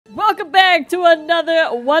welcome back to another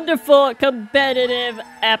wonderful competitive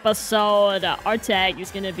episode. Our tag is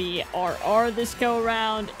gonna be RR this go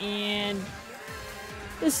around, and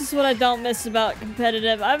this is what I don't miss about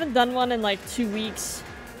competitive. I haven't done one in like 2 weeks.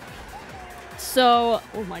 So,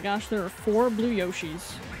 oh my gosh, there are 4 blue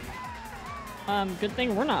Yoshis. Good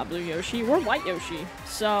thing we're not blue Yoshi, we're white Yoshi.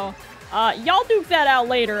 So, y'all duke that out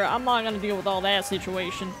later. I'm not gonna deal with all that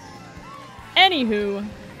situation. Anywho,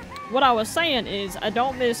 what I was saying is, I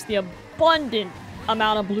don't miss the abundant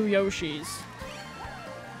amount of blue Yoshis.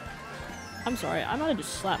 I'm sorry, I might have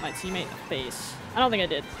just slapped my teammate in the face. I don't think I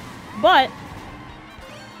did. But,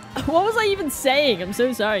 what was I even saying? I'm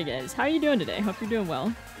so sorry, guys. How are you doing today? Hope you're doing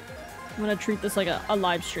well. I'm gonna treat this like a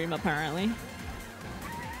live stream, apparently.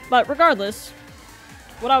 But regardless,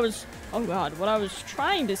 what I was... oh god, what I was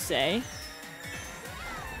trying to say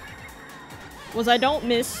was I don't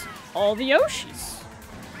miss all the Yoshis.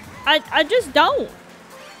 I just don't.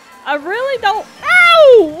 I really don't.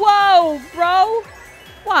 Ow! Whoa, bro.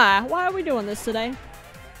 Why? Why are we doing this today?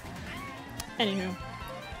 Anywho.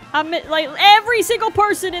 Like, every single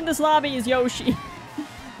person in this lobby is Yoshi.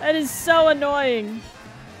 That is so annoying.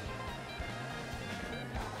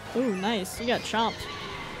 Ooh, nice. You got chomped.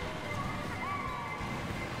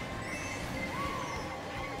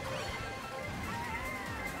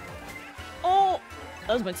 Oh!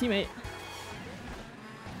 That was my teammate.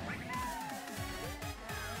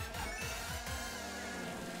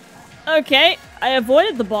 Okay, I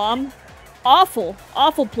avoided the bomb. Awful,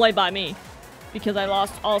 awful play by me. Because I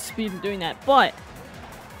lost all speed in doing that. But,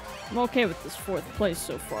 I'm okay with this 4th place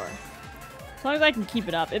so far. As long as I can keep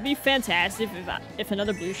it up. It'd be fantastic if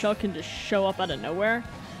another blue shell can just show up out of nowhere.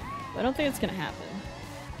 But I don't think it's gonna happen.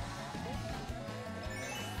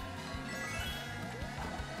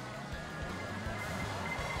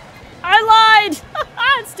 I lied!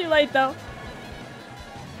 It's too late though.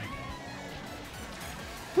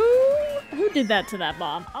 Who did that to that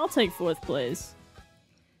bomb? I'll take 4th place.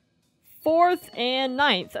 4th and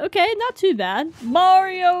 9th. Okay, not too bad.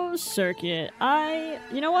 Mario Circuit.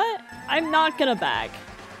 You know what? I'm not gonna bag.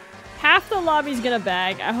 Half the lobby's gonna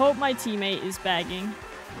bag. I hope my teammate is bagging.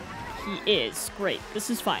 He is. Great. This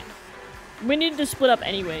is fine. We need to split up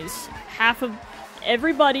anyways. Half of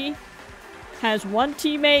everybody has one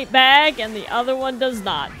teammate bag and the other one does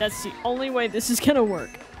not. That's the only way this is gonna work.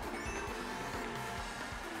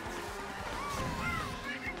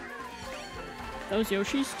 Those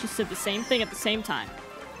Yoshis just did the same thing at the same time.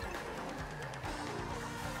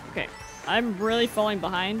 Okay, I'm really falling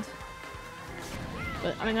behind.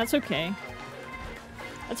 But, I mean, that's okay.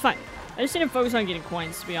 That's fine. I just need to focus on getting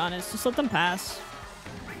coins, to be honest. Just let them pass.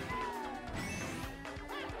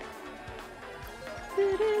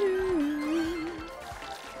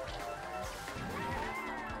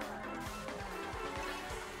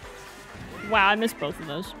 Wow, I missed both of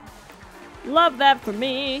those. Love that for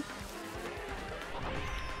me.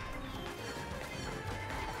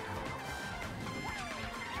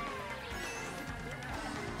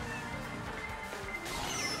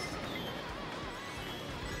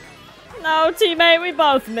 No, teammate, we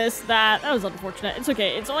both missed that. That was unfortunate. It's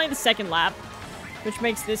okay. It's only the 2nd lap, which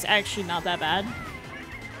makes this actually not that bad.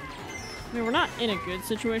 I mean, we're not in a good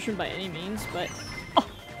situation by any means, but... oh.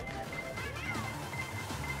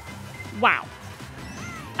 Wow.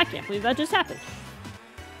 I can't believe that just happened.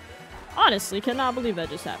 Honestly, cannot believe that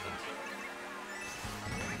just happened.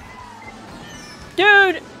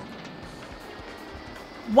 Dude!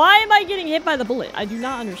 Why am I getting hit by the bullet? I do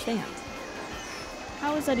not understand.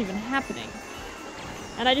 How is that even happening?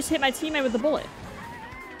 And I just hit my teammate with the bullet.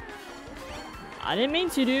 I didn't mean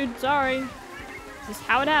to, dude. Sorry. This is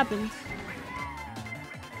how it happens.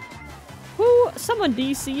 Who? Someone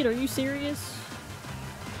DC'd? Are you serious?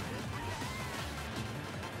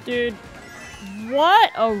 Dude. What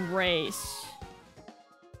a race.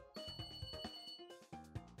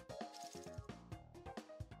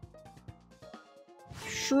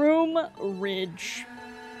 Shroom Ridge.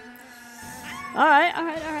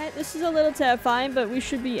 Alright. This is a little terrifying, but we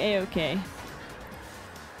should be a-okay.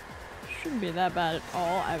 Shouldn't be that bad at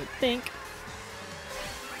all, I would think.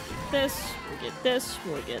 This, we'll get this,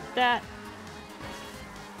 we'll get that.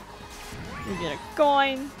 We'll get a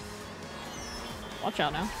coin. Watch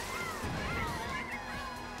out now.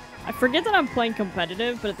 I forget that I'm playing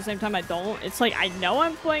competitive, but at the same time I don't. It's like, I know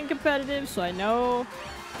I'm playing competitive, so I know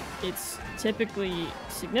it's typically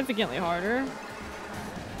significantly harder.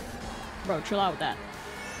 Bro, chill out with that.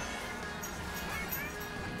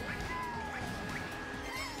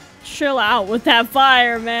 Chill out with that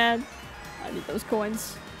fire, man. I need those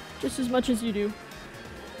coins just as much as you do.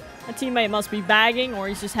 My teammate must be bagging or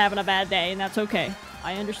he's just having a bad day, and that's okay.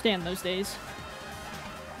 I understand those days.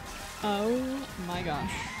 Oh my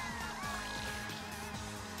gosh.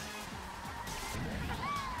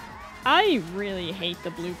 I really hate the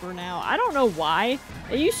blooper now. I don't know why.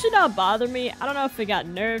 It used to not bother me. I don't know if it got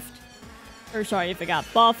nerfed. Or sorry, if it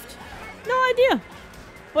got buffed. No idea.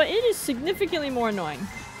 But it is significantly more annoying.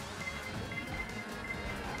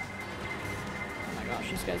 Oh my gosh,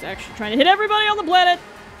 this guy's actually trying to hit everybody on the planet!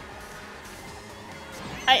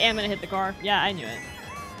 I am gonna hit the car. Yeah, I knew it.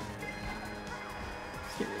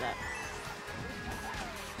 Let's get rid of that.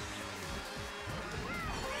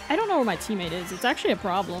 I don't know where my teammate is. It's actually a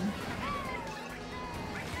problem.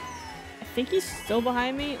 I think he's still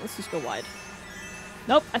behind me. Let's just go wide.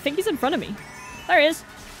 Nope, I think he's in front of me. There he is.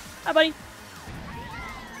 Hi, buddy.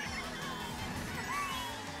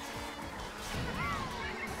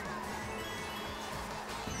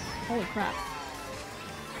 Holy crap.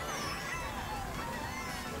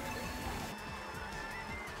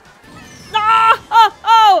 Ah! Oh!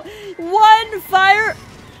 Oh! One fire!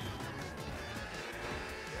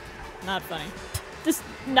 Not funny. Just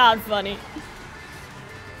not funny.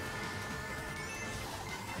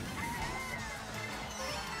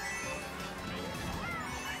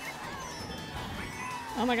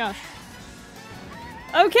 Oh my gosh.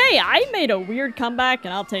 Okay, I made a weird comeback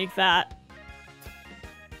and I'll take that.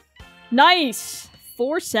 Nice!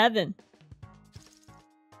 4-7.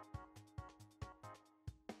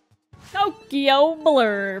 Tokyo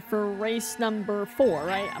Blur for race number 4,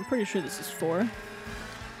 right? I'm pretty sure this is 4.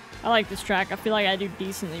 I like this track. I feel like I do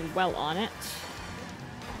decently well on it.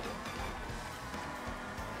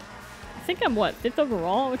 I think I'm, what, 5th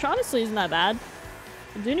overall? Which honestly isn't that bad.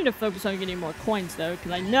 I do need to focus on getting more coins, though,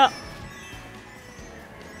 because I know...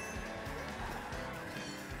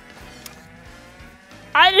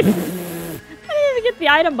 I didn't even get the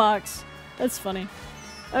item box. That's funny.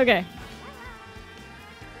 Okay.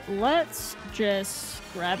 Let's just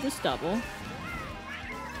grab this double.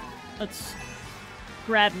 Let's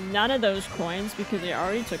grab none of those coins because they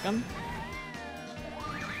already took them.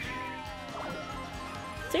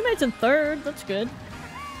 Teammates in 3rd. That's good.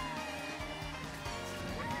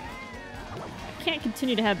 I can't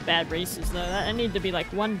continue to have bad races, though. I need to be like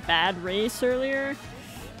one bad race earlier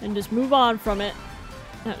and just move on from it.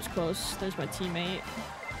 That was close. There's my teammate.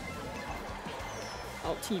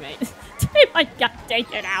 Oh, teammate. Teammate got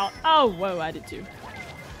taken out. Oh, whoa, I did too.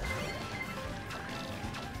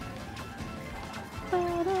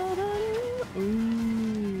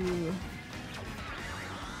 Ooh.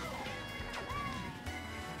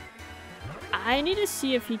 I need to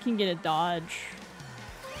see if he can get a dodge.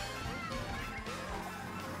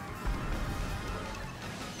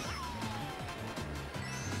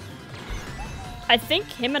 I think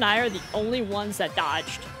him and I are the only ones that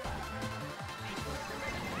dodged.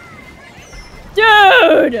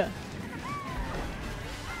 Dude!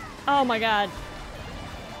 Oh my god.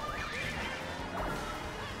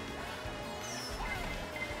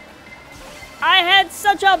 I had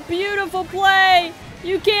such a beautiful play!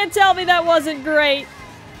 You can't tell me that wasn't great.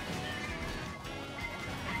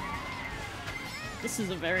 This is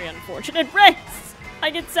a very unfortunate race. I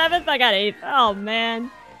get 7th, I got 8th. Oh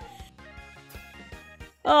man.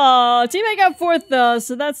 Oh, teammate got 4th though,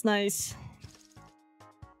 so that's nice.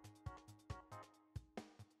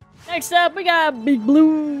 Next up, we got Big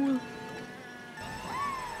Blue.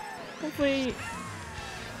 Hopefully...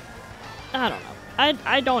 I don't know.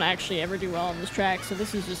 I don't actually ever do well on this track, so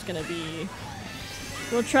this is just gonna be...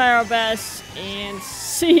 We'll try our best and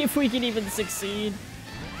see if we can even succeed.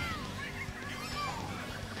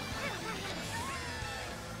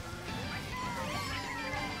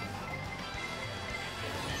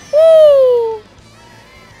 Woo!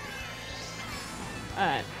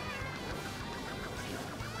 Alright.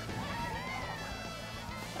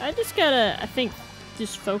 I just gotta, I think,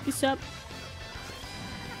 just focus up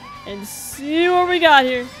and see what we got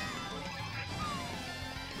here.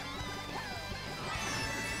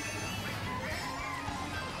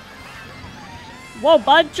 Whoa,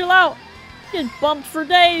 bud, chill out. Getting bumped for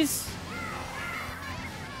days.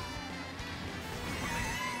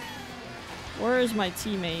 Where is my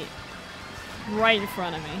teammate? Right in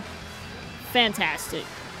front of me. Fantastic.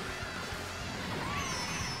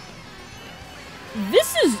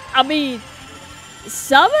 This is, I mean,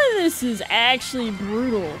 some of this is actually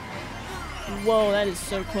brutal. Whoa, that is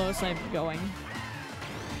so close. I'm going.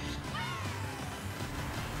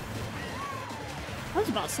 I was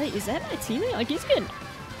about to say, is that my teammate? Like, he's getting...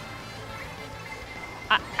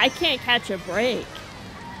 I can't catch a break.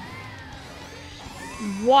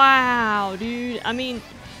 Wow, dude. I mean...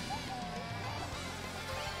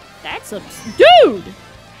 That's a... Dude!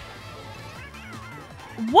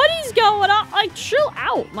 What is going on? Like, chill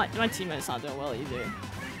out. My teammate's not doing well either.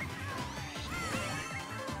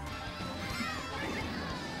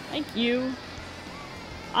 Thank you.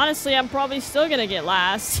 Honestly, I'm probably still gonna get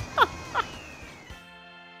last.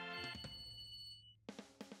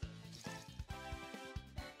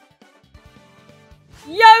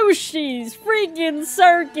 Yoshi's freaking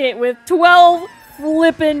circuit with 12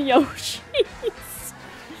 flippin' Yoshis.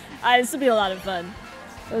 Alright, this will be a lot of fun.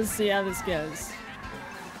 Let's see how this goes.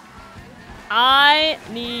 I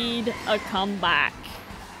need a comeback.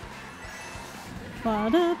 I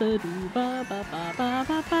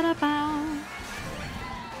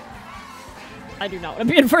do not want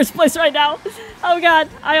to be in first place right now. Oh god,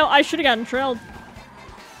 I should have gotten trailed.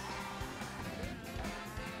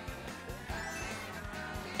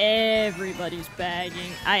 Everybody's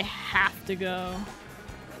bagging. I have to go.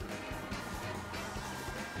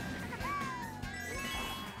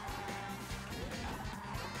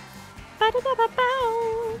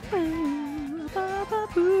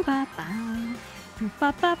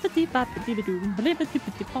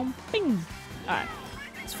 Alright,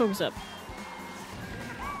 let's focus up.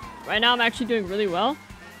 Right now I'm actually doing really well.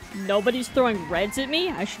 Nobody's throwing reds at me.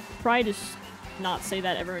 I should probably just not say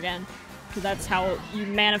that ever again. Because that's how you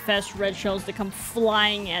manifest red shells to come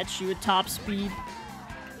flying at you at top speed.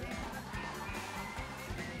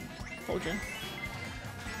 Told you.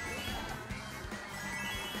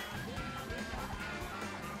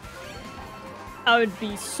 I would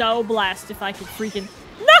be so blessed if I could freaking...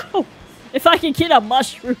 No! If I could get a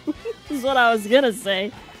mushroom, is what I was gonna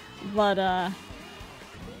say. But,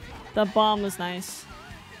 the bomb was nice.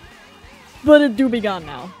 But it do be gone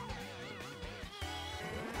now.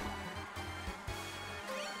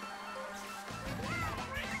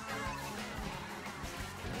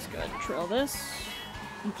 Let's go ahead and trail this.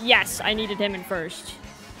 Yes, I needed him in first.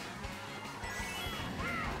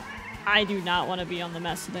 I do not want to be on the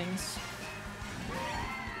mess of things.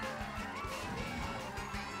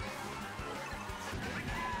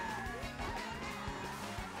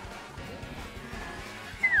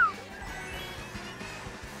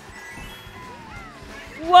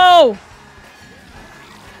 Whoa!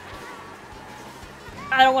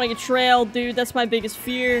 I don't want to get trailed, dude. That's my biggest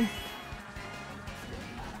fear.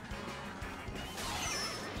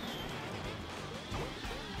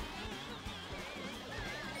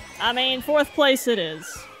 I mean, 4th place it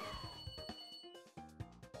is.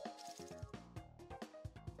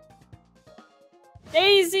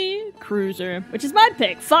 Daisy Cruiser, which is my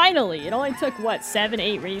pick, finally! It only took, what, 7,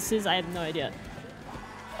 8 races? I have no idea.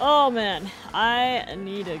 Oh man, I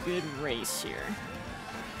need a good race here.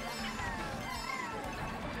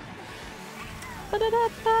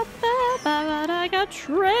 I got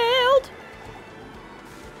trailed!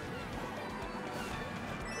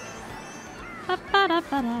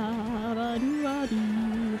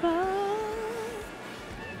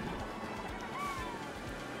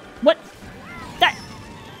 What?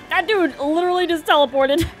 That dude literally just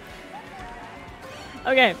teleported.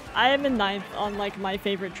 Okay, I am in 9th on like my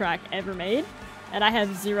favorite track ever made, and I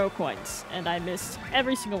have 0 coins, and I missed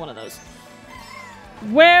every single one of those.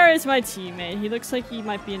 Where is my teammate? He looks like he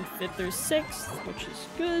might be in 5th or 6th, which is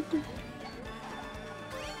good.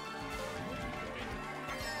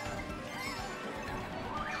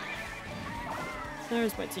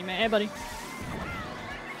 There's my teammate. Hey, buddy.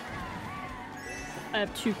 I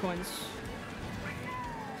have 2 coins.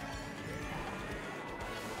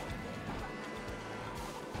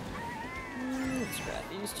 Let's grab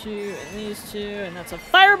these 2 and these 2, and that's a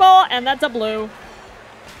fireball, and that's a blue.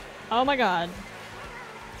 Oh my god.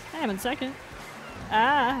 Hey, I'm in 2nd.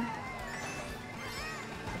 Ah.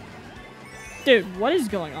 Dude, what is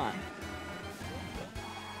going on?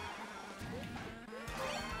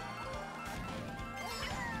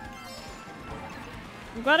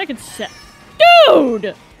 I'm glad I could set.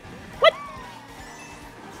 Dude! What?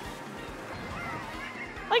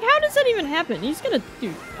 Like, how does that even happen? He's gonna.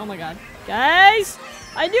 Dude, oh my god. Guys!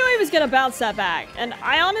 I knew he was gonna bounce that back. And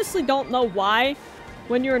I honestly don't know why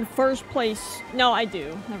when you're in first place. No, I do.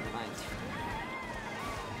 Never mind.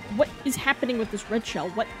 What is happening with this red shell?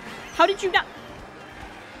 What? How did you not?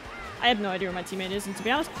 I have no idea where my teammate is, and to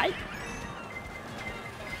be honest,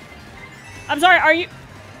 I'm sorry, are you?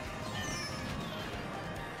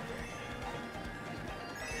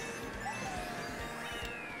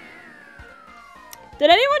 Did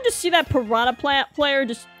anyone just see that Piranha Plant player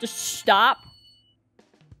just stop?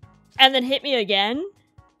 And then hit me again?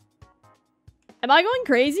 Am I going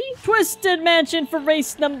crazy? Twisted Mansion for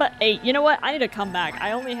race number 8. You know what? I need to come back.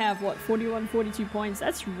 I only have, what, 41, 42 points.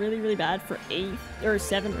 That's really, really bad for 8 or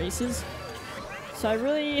 7 races. So I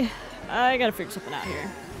I gotta figure something out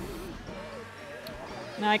here.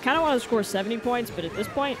 Now, I kind of want to score 70 points, but at this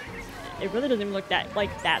point, it really doesn't even look that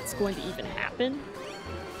like that's going to even happen.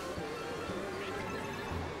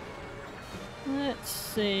 Let's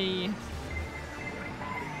see.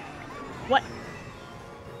 What?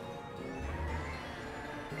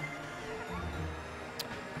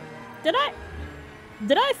 Did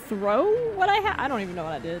I throw what I had? I don't even know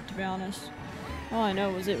what I did, to be honest. All I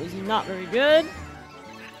know was it was not very good.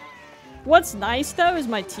 What's nice, though, is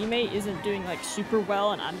my teammate isn't doing, like, super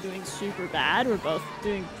well and I'm doing super bad. We're both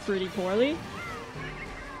doing pretty poorly.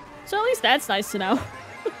 So at least that's nice to know.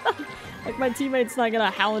 Like, my teammate's not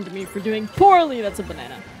gonna hound me for doing poorly. That's a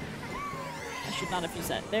banana. I should not have used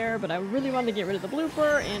that there, but I really wanted to get rid of the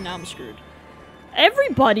blooper, and now I'm screwed.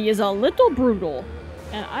 Everybody is a little brutal,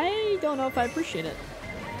 and I don't know if I appreciate it.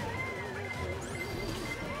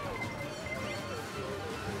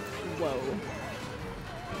 Whoa.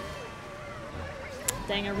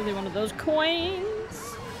 Dang, I really wanted those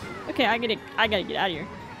coins. Okay, I gotta get out of here.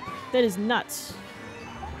 That is nuts.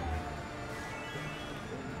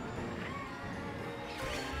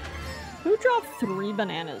 Who dropped 3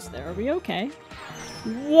 bananas there? Are we okay?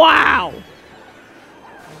 Wow!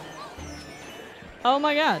 Oh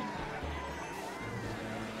my god.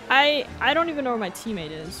 I don't even know where my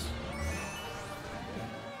teammate is.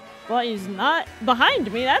 Well, he's not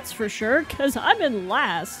behind me, that's for sure, because I'm in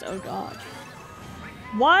last. Oh god.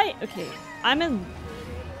 Why? Okay, I'm in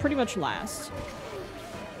pretty much last.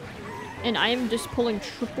 And I am just pulling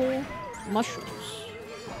triple mushrooms.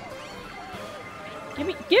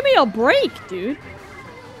 Give me a break, dude.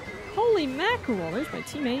 Holy mackerel, there's my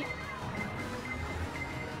teammate.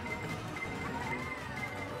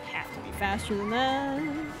 Have to be faster than that.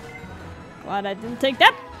 Glad I didn't take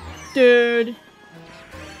that, dude.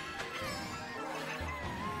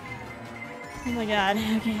 Oh my god,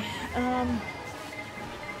 okay.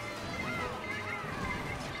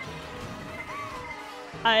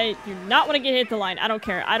 I do not want to get hit the line. I don't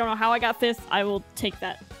care. I don't know how I got 5th. I will take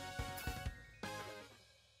that.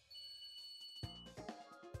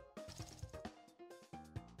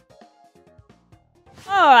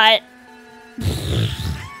 Alright.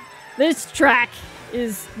 This track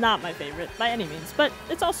is not my favorite by any means, but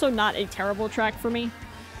it's also not a terrible track for me.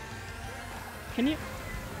 Can you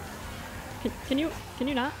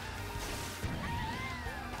not?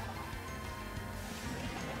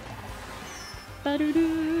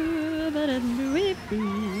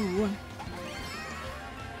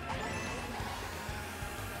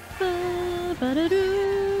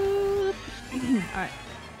 Alright.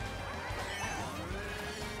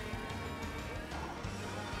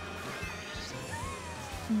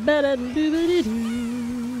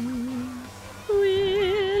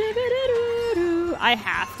 I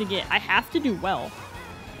have to do well.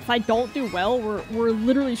 If I don't do well, we're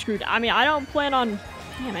literally screwed. I mean, I don't plan on,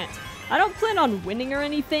 damn it. I don't plan on winning or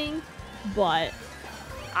anything, but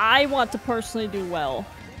I want to personally do well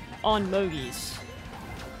on Mogies.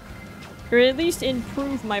 Or at least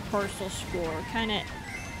improve my personal score, kind of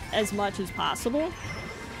as much as possible.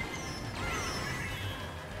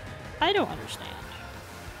 I don't understand.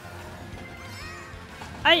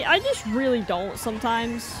 I just really don't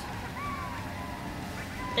sometimes.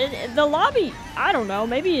 The lobby, I don't know,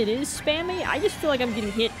 maybe it is spammy. I just feel like I'm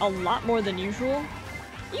getting hit a lot more than usual.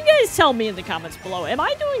 You guys tell me in the comments below, am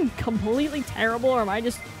I doing completely terrible or am I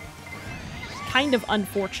just kind of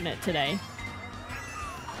unfortunate today?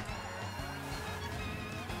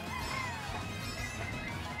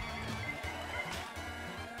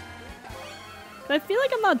 I feel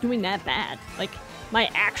like I'm not doing that bad. Like, my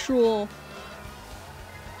actual...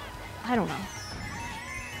 I don't know.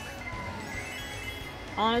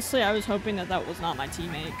 Honestly, I was hoping that that was not my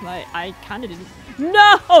teammate, because I kind of didn't...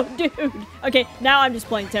 No, dude! Okay, now I'm just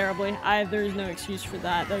playing terribly. There's no excuse for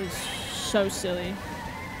that. That was so silly.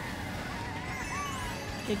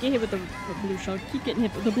 Okay, get hit with the blue shell. Keep getting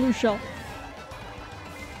hit with the blue shell.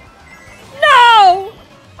 No!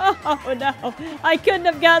 Oh, no. I couldn't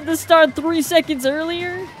have gotten the start 3 seconds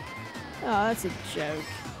earlier? Oh, that's a joke.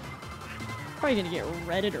 Probably gonna get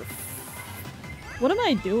redded or... What am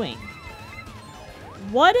I doing?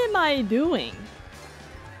 What am I doing?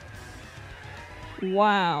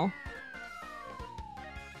 Wow.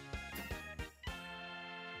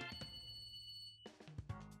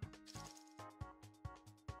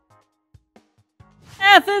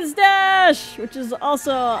 Athens Dash! Which is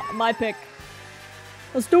also my pick.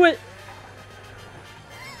 Let's do it!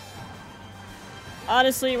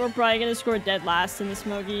 Honestly, we're probably gonna score dead last in this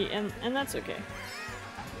Mogi, and that's okay.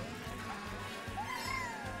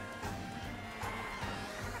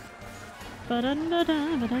 I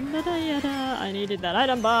needed that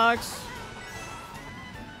item box.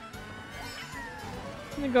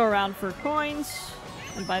 I'm gonna go around for coins.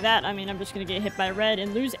 And by that, I mean I'm just gonna get hit by red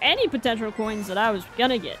and lose any potential coins that I was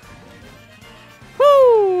gonna get.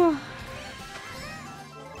 Woo!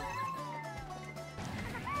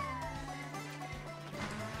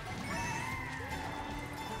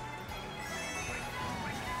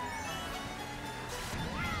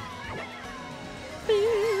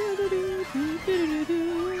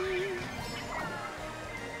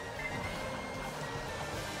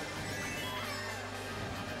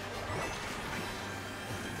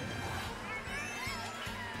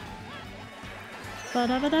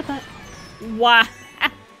 Wow.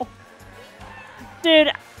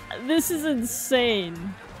 Dude, this is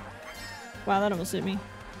insane. Wow, that almost hit me.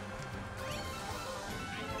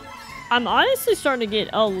 I'm honestly starting to get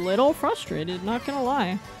a little frustrated, not gonna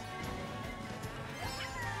lie.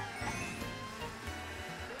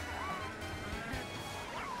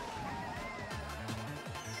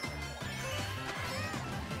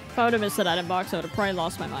 If I would have missed that item box, I would have probably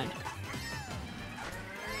lost my mind.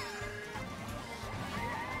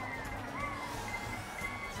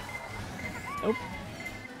 Nope.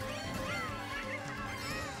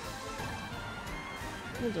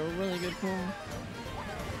 That was a really good pull.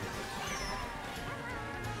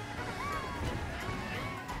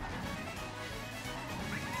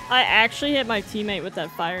 I actually hit my teammate with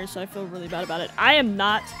that fire, so I feel really bad about it. I am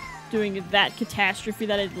not doing that catastrophe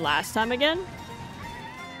that I did last time again.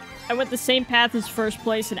 I went the same path as first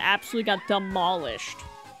place and absolutely got demolished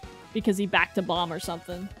because he backed a bomb or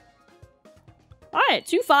something. Alright,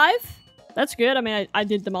 2-5. That's good. I mean, I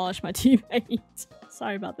did demolish my teammate.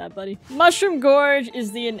 Sorry about that, buddy. Mushroom Gorge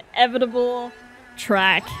is the inevitable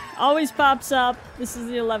track. Always pops up. This is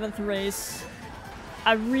the 11th race.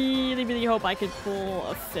 I really, really hope I could pull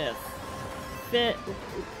a 5th.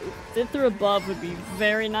 Fifth or above would be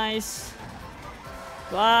very nice.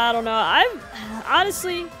 But I don't know.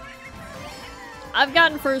 Honestly, I've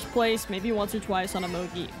gotten first place maybe once or twice on a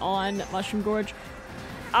Mogi on Mushroom Gorge.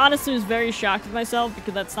 Honestly, I was very shocked with myself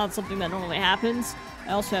because that's not something that normally happens.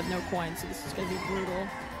 I also have no coins, so this is gonna be brutal.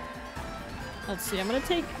 Let's see, I'm gonna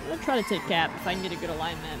try to take cap if I can get a good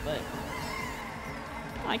alignment, but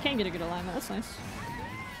I can get a good alignment. That's nice.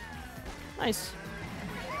 Nice.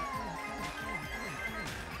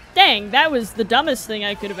 Dang, that was the dumbest thing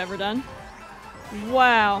I could have ever done.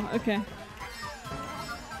 Wow. Okay.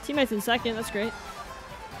 Teammates in second. That's great.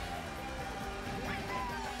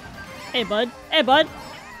 Hey, bud. Hey, bud.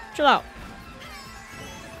 Chill out.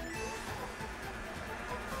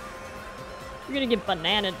 You're gonna get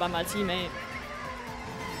bananaed by my teammate.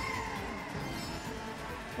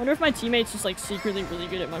 Wonder if my teammate's just like secretly really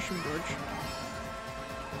good at Mushroom Gorge.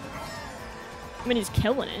 I mean, he's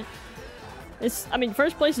killing it. I mean,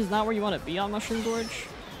 first place is not where you want to be on Mushroom Gorge.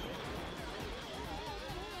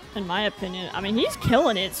 In my opinion. I mean, he's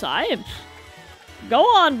killing it, so I am... Go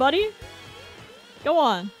on, buddy. Go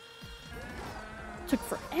on. Took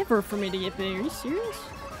forever for me to get big. Are you serious?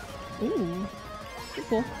 Ooh. Good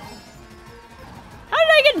pull. How did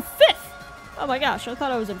I get in 5th? Oh my gosh, I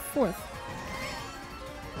thought I was in 4th.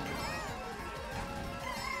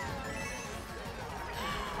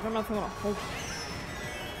 I don't know if I want to hold.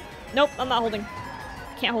 Nope, I'm not holding.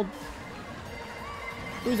 Can't hold.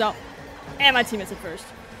 Who's out? And my teammate's at first.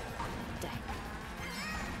 Dang.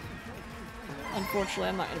 Unfortunately,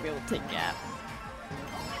 I'm not going to be able to take gap.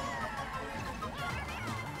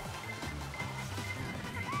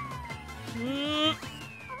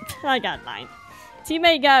 I got 9.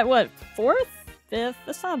 Teammate got, what, 4th? 5th?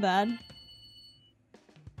 That's not bad.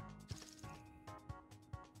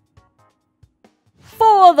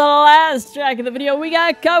 For the last track of the video, we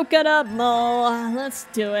got Coconut Mole. Let's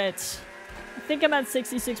do it. I think I'm at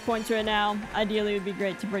 66 points right now. Ideally, it would be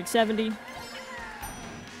great to break 70.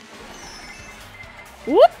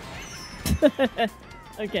 Whoop!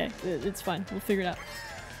 Okay, it's fine. We'll figure it out.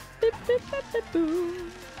 Beep, beep, beep, beep,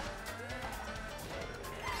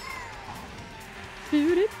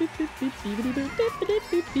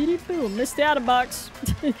 boom. Missed the outer box.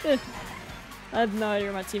 I have no idea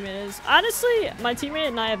where my teammate is. Honestly, my teammate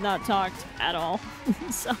and I have not talked at all.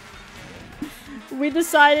 So we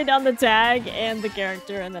decided on the tag and the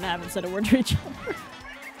character and then haven't said a word to each other.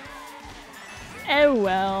 Oh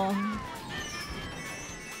well.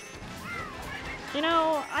 You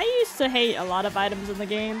know, I used to hate a lot of items in the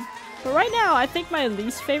game, but right now I think my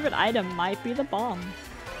least favorite item might be the bomb.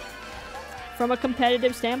 From a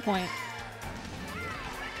competitive standpoint.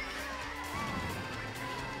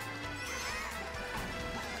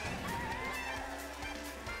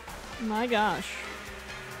 My gosh.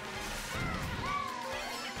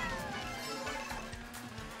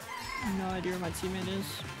 No idea where my teammate is.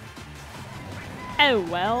 Oh,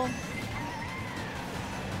 well.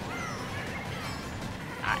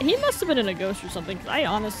 He must have been in a ghost or something, because I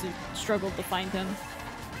honestly struggled to find him.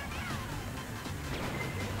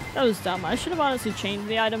 That was dumb. I should have honestly changed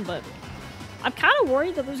the item, but I'm kind of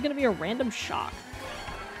worried that there's going to be a random shock.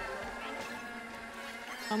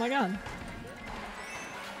 Oh my god.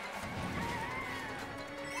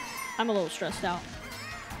 I'm a little stressed out.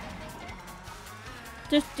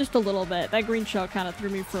 Just a little bit. That green shell kind of threw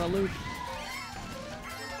me for a loop.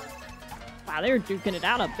 Wow, they were duking it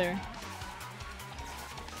out up there.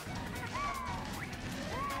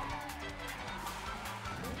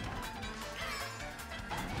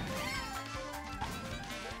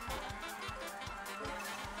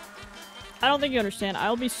 I don't think you understand.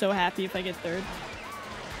 I'll be so happy if I get third.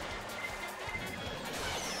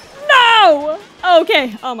 No!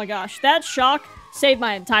 Okay. Oh my gosh. That shock saved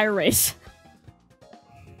my entire race.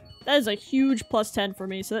 That is a huge plus 10 for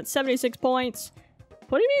me. So that's 76 points.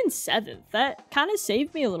 Putting me in 7th. That kind of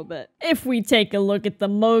saved me a little bit. If we take a look at the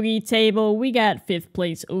Mogi table, we got 5th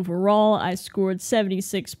place overall. I scored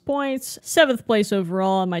 76 points. 7th place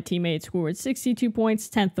overall, and my teammate scored 62 points.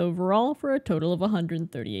 10th overall for a total of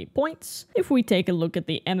 138 points. If we take a look at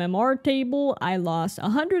the MMR table, I lost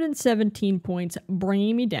 117 points,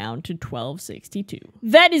 bringing me down to 1262.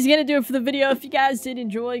 That is gonna do it for the video. If you guys did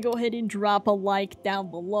enjoy, go ahead and drop a like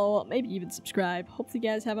down below. Maybe even subscribe. Hopefully you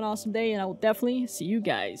guys have an awesome day, and I will definitely see you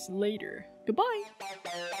guys later. Goodbye.